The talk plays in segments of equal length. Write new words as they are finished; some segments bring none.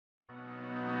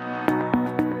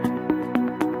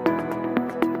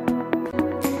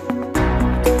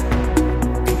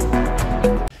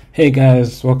Hey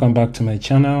guys, welcome back to my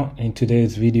channel. In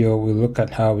today's video we'll look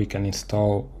at how we can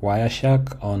install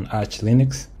Wireshark on Arch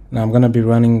Linux. Now I'm going to be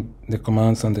running the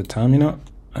commands on the terminal.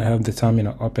 I have the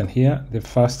terminal open here. The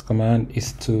first command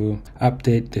is to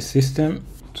update the system,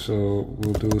 so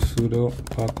we'll do sudo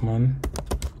pacman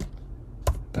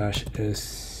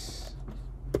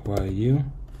 -syu,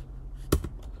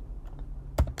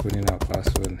 putting our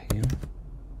password here.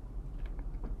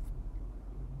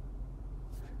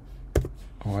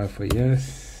 Y for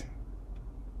yes.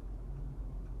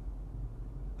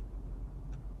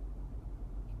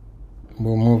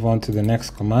 We'll move on to the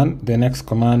next command. The next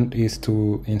command is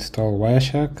to install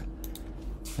Wireshark,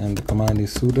 and the command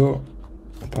is sudo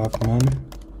pacman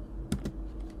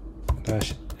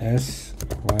 -s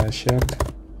Wireshark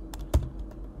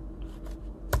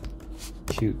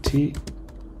qt,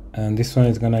 and this one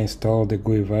is going to install the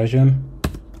GUI version.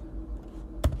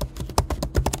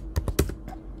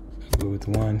 Go with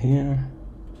one here,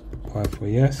 Y for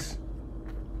yes.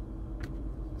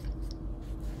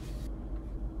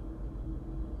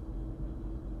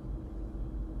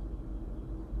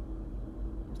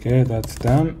 Okay, that's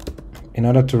done. In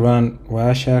order to run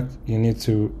Wireshark, you need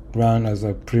to run as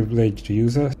a privileged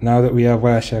user. Now that we have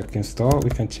Wireshark installed, we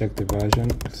can check the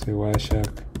version. Say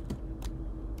Wireshark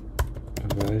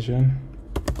version,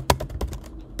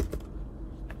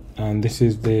 and this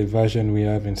is the version we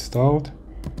have installed.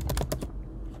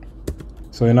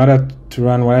 So in order to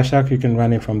run Wireshark, you can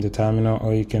run it from the terminal,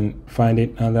 or you can find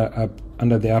it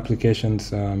under the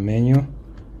applications menu.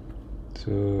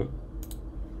 So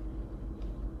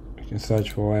you can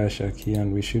search for Wireshark here,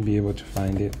 and we should be able to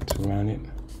find it to run it.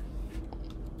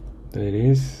 There it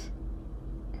is.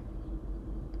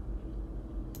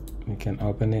 We can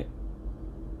open it,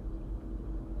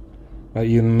 but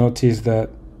you'll notice that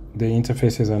the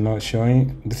interfaces are not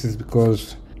showing. This is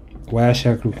because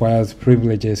Wireshark requires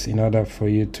privileges in order for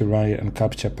you to run it and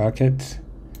capture packets.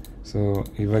 So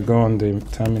if I go on the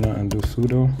terminal and do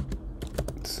sudo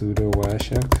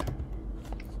Wireshark,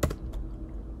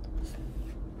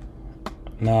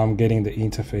 now I'm getting the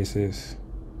interfaces,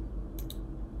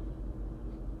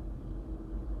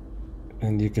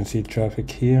 and you can see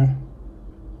traffic here.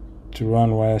 To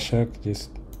run Wireshark, just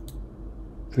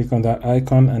click on that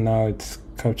icon, and now it's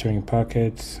capturing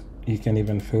packets. You can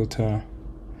even filter.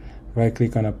 Right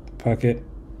click on a packet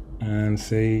and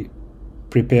say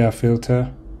prepare a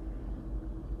filter,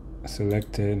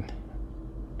 selected,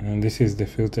 and this is the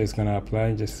filter it's going to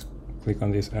apply. Just click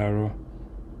on this arrow,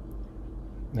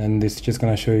 and it's just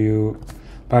going to show you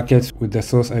packets with the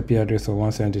source IP address of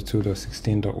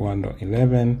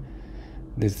 172.16.1.11.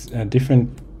 There's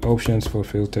different options for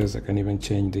filters. I can even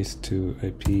change this to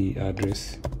IP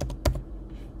address,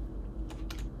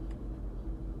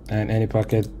 and any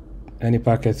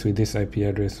packets with this IP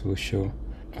address will show.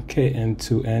 Okay, and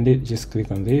to end it, just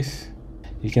click on this.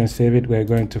 You can save it. We're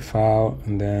going to file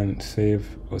and then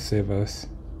save or save as.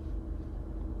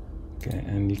 Okay,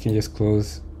 and you can just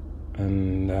close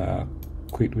and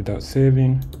quit without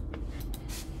saving.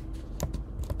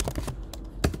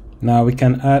 Now we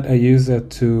can add a user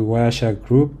to Wireshark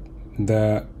group.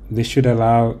 This should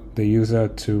allow the user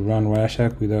to run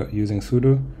Wireshark without using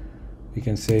sudo. We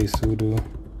can say sudo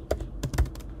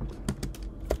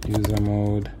user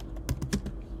mode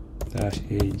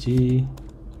 -ag,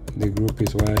 the group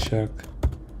is Wireshark,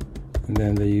 and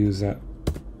then the user.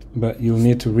 But you'll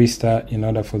need to restart in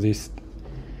order for this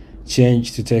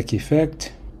change to take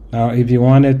effect. Now if you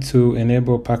wanted to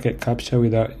enable packet capture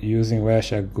without using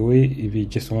Wireshark GUI, if you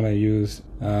just want to use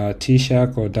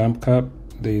tshark or dumpcap,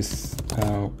 there's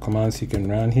commands you can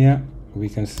run here. We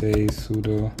can say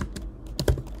sudo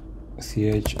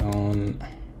ch on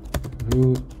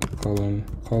root colon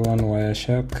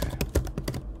Wireshark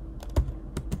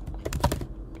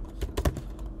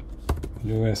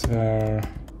usr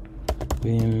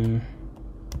bin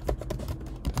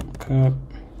dumpcap.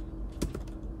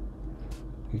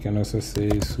 We can also say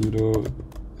sudo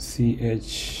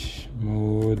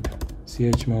chmod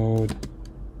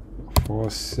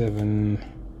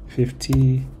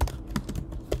 4750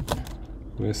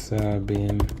 usr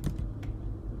bin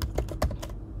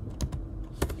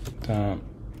dump.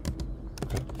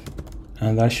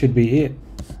 And that should be it.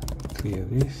 Clear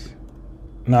this.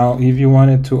 Now if you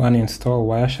wanted to uninstall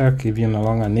Wireshark, if you no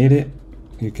longer need it,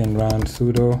 you can run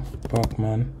sudo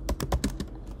pacman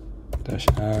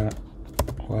 -r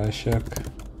Wireshark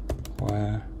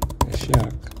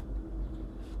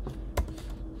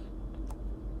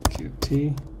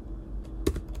qt.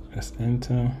 Press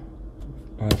enter.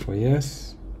 Y for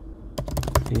yes.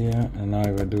 here, and now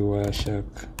if I do Wireshark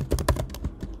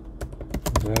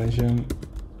version,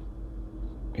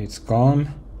 it's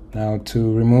gone. Now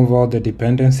to remove all the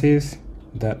dependencies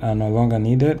that are no longer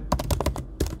needed,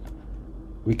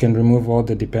 we can remove all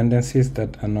the dependencies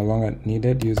that are no longer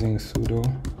needed using sudo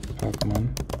pacman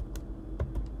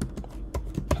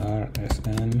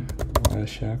rsn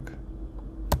Wireshark.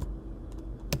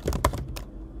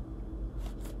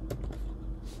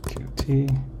 Qt,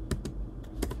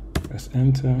 press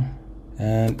enter,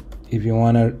 and if you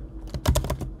want to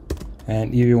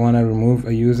remove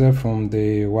a user from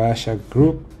the Wireshark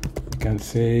group, you can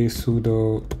say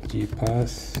sudo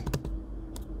gpass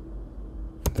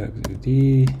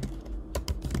wd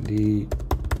d,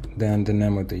 then the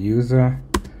name of the user,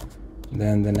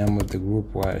 then the name of the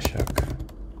group Wireshark.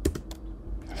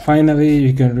 Finally,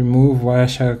 you can remove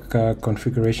Wireshark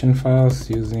configuration files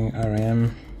using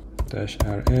rm-rf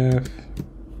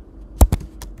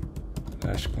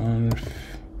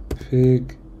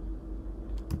 -config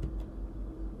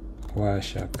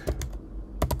Wireshark,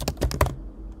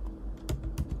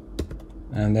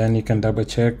 and then you can double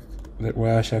check that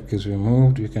Wireshark is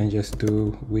removed. You can just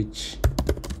do which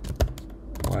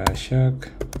Wireshark,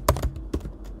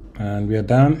 and we are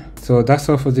done. So that's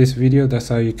all for this video. That's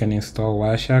how you can install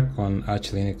Wireshark on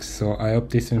Arch Linux. So I hope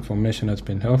this information has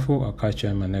been helpful. I'll catch you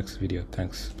in my next video.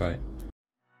 Thanks. Bye.